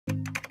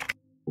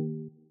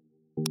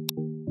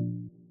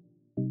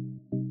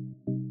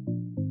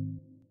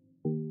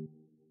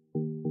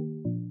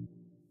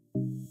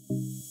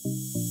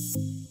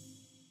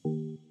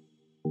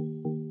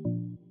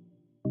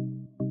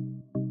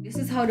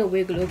how the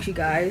wig looks, you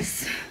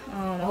guys.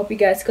 I hope you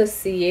guys could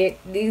see it.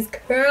 These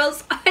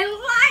curls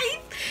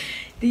I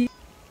like.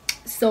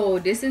 So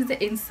this is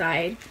the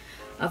inside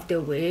of the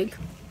wig.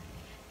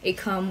 It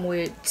comes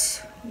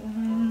with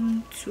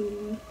 1,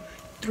 2,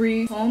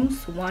 3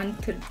 combs,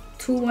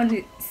 two on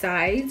the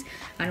sides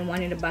and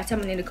one in the bottom,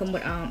 and then it comes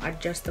with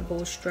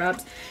adjustable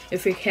straps.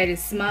 If your head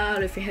is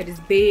small, if your head is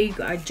big,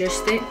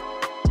 adjust it.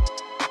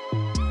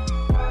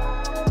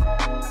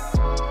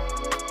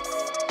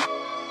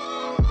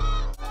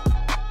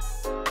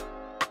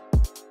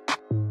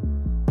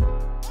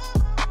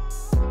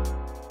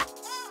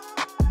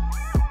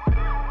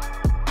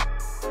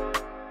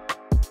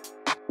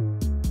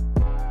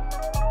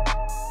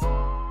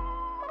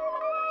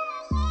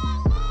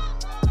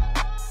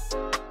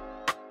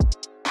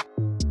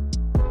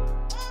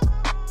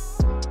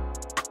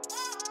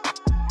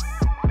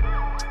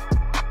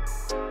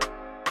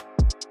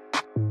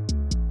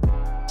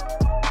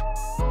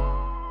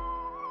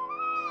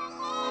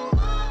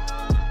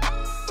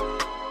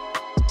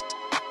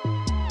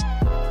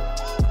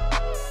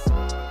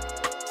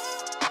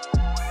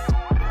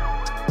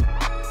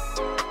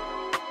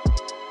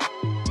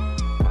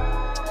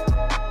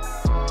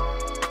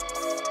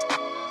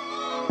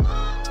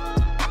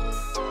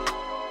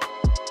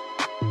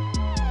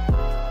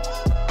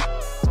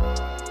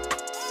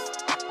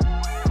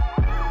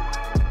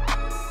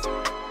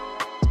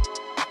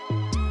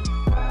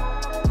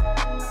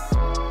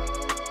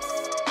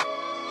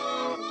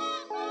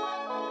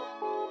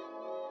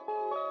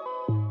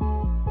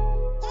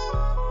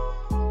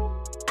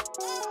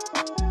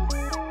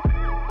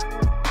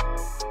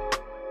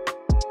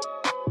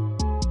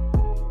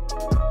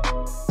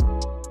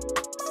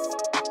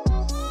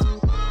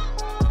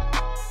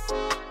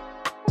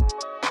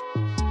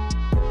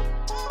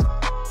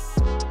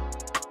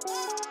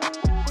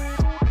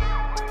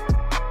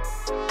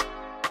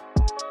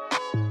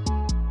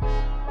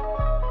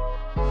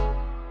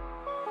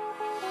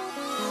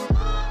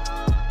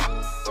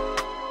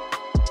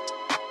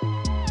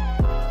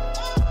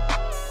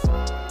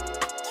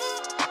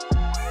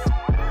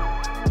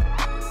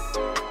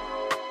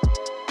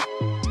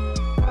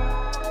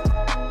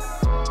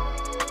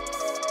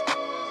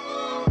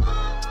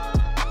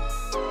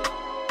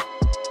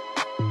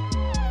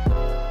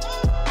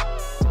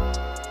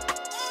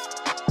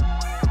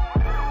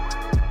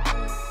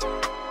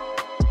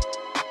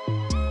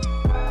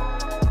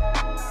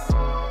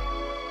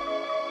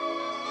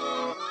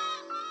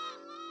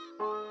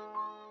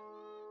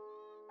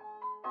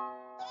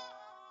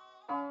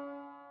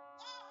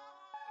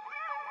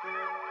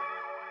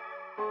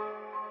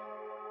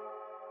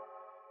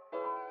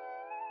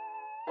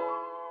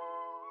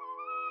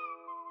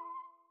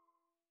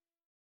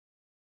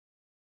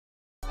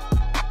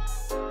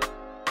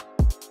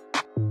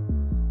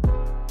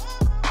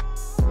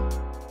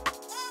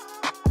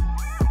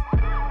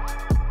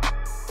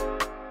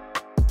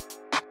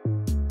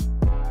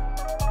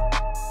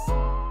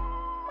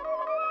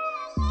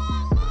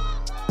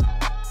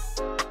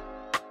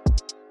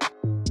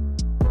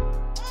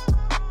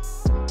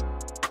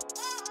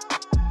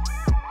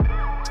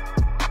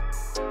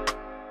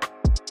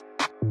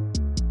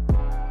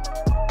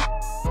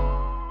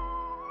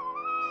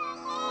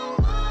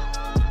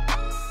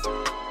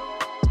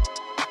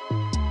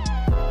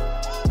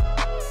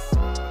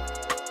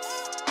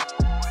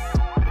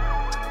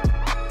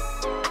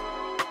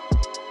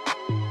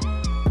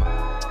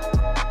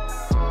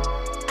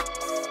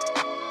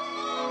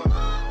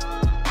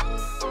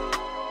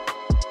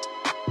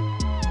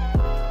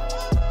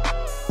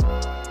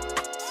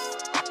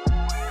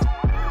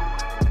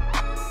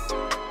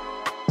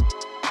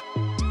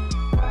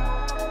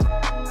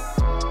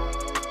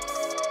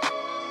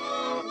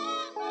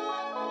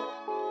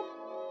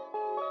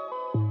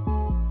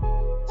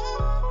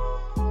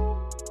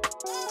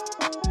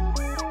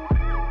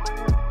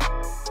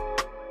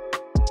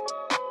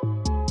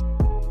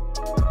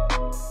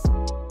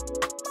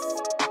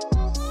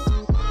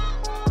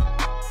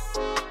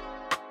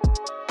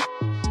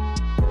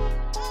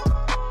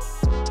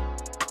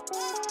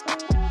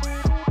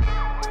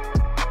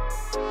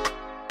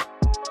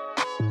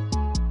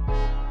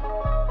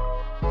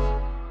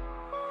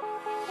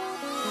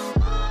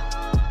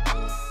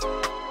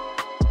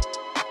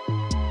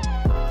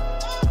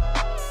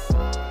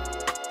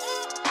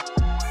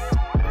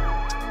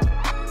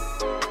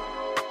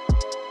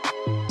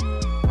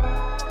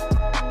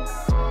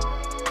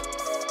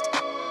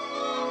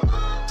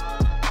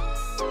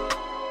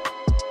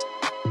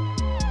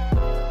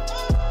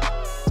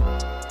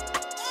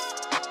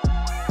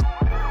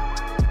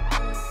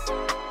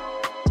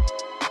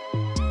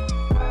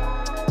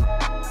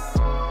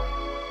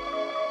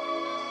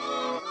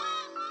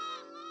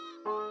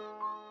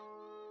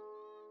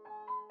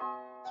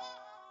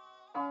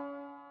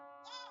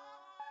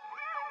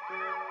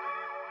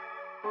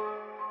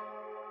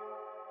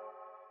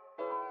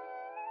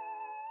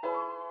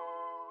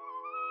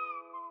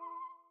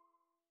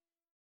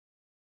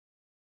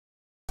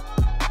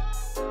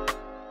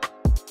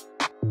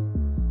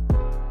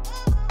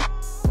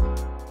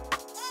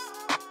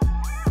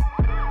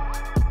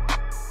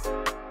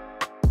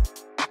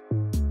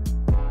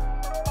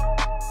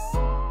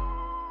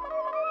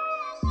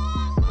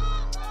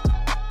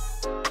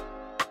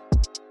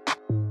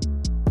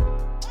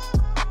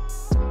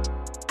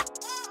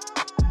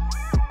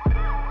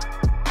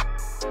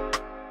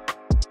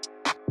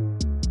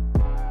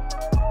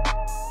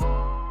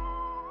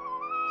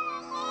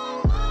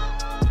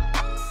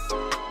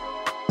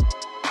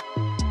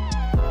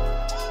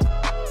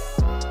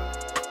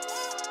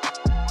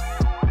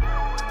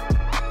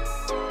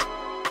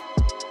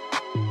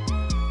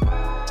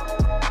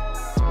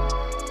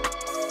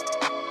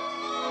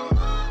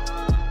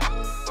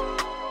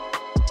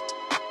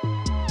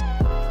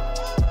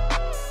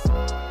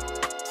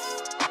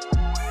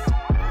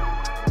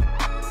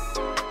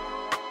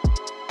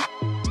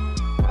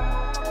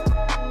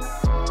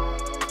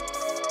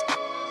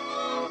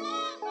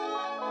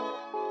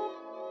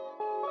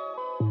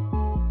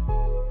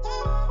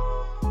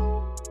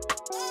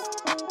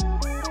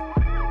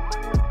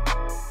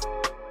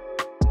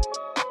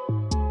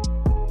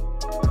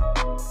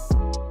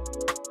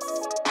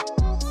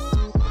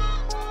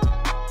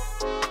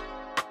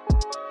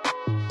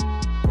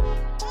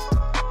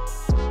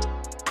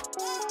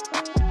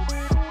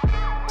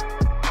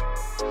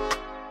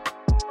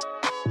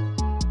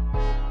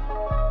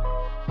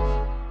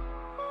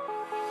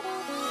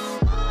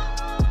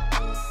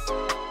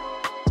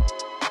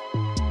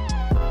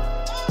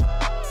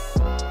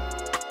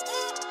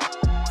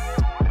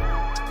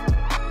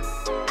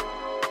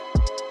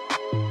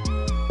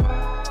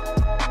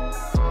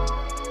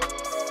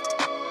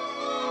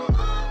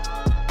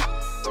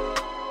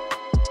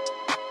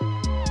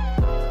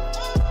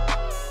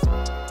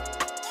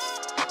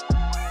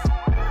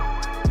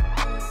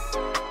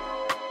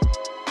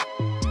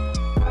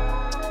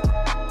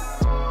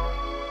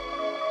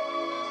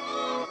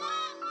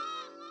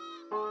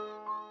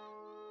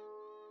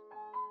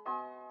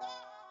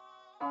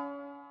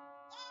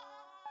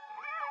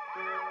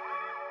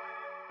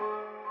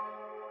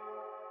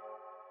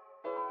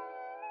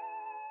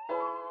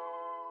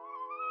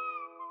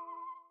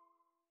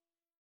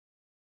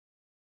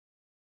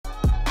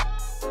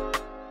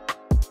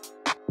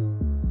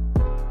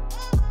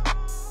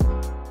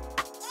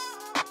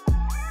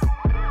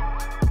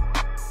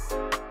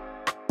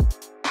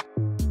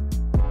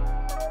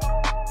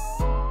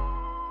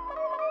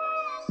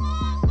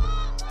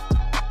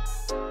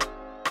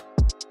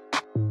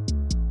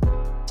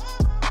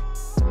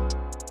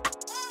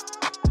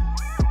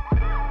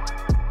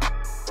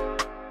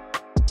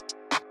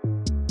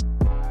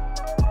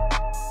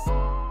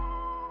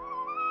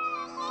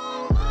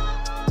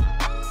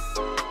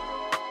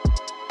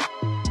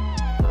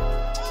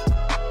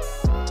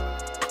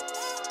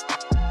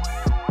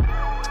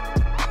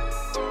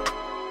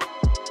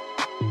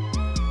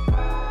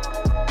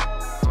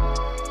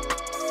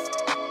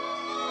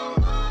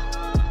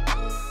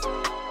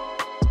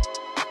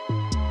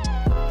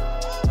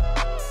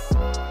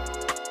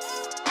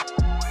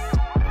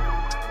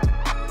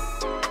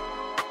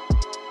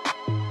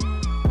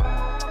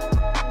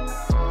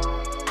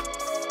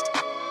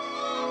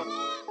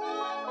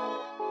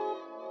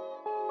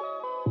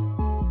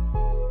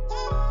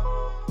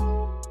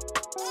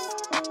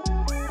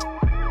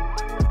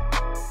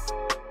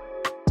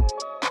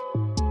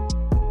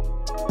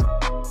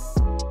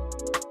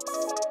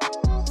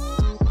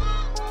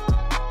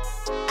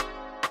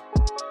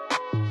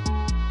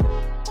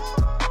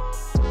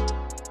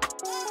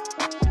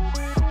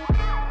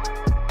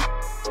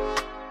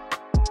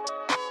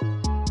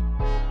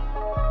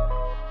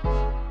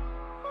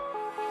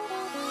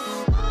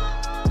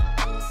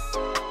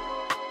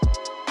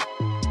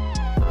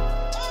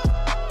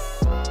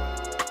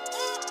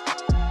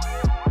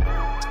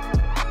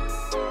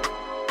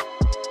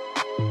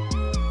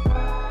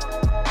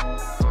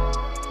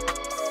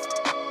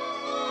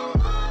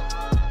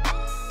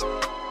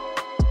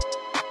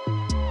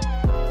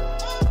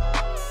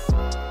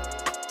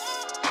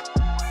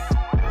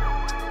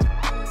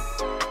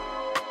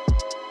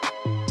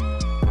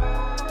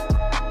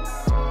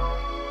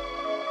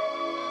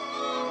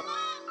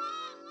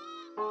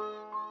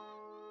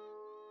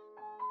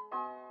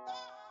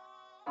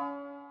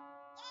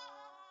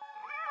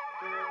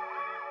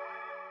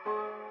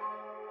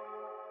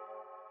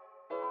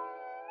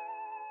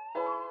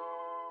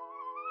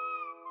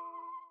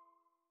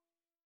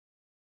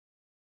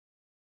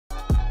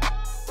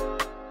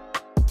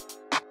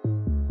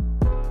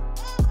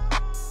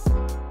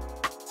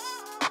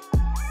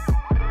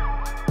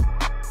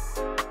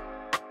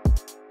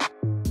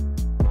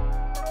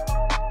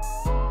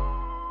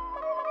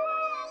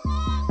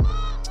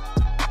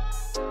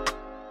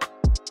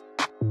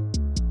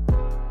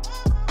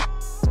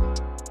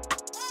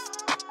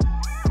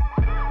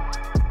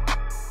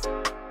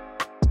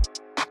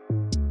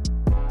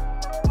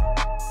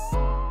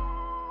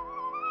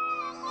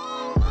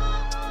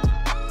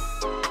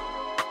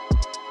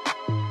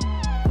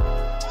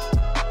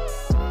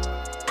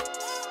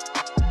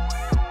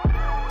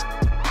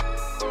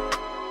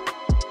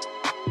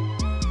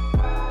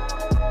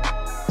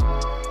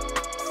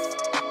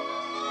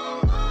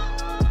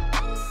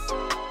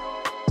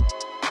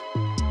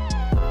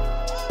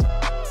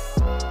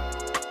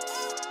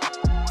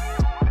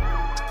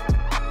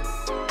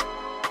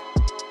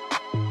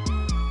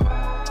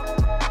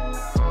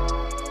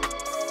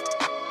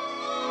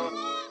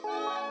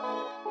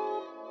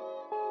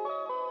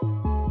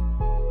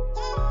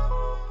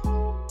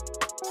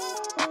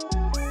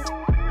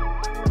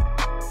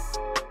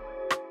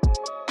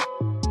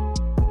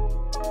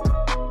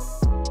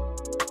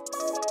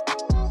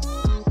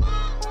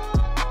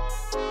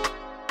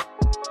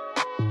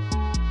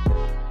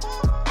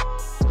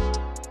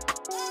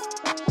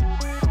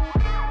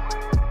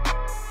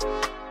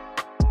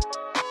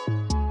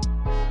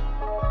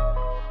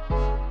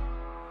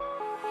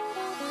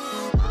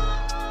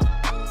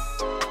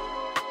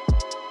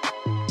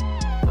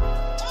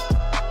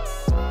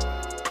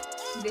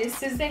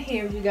 this is the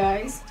hair, you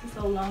guys. This is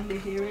how long the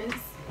hair is.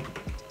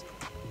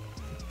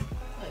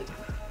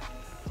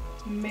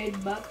 Like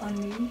mid back on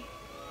me.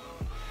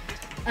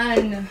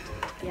 And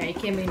yeah, it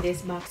came in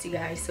this box, you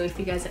guys. So if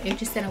you guys are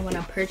interested and want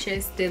to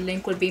purchase, the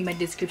link will be in my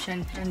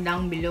description and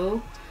down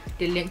below.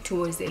 The link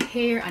towards the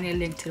hair and a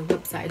link to the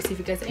website. So if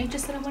you guys are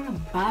interested and want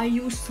to buy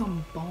you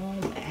some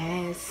bomb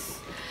ass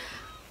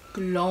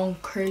long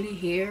curly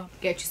hair,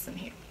 get you some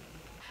hair.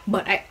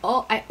 But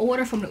I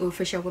order from the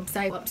official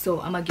website,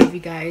 so I'm gonna give you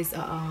guys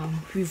a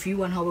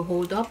review on how it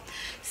hold up.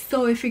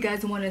 So if you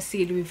guys want to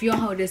see the review on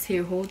how this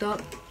hair hold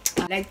up,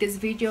 like this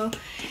video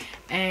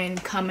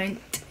and comment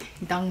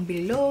down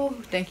below.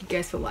 Thank you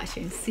guys for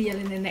watching. See you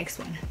in the next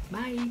one.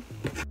 Bye.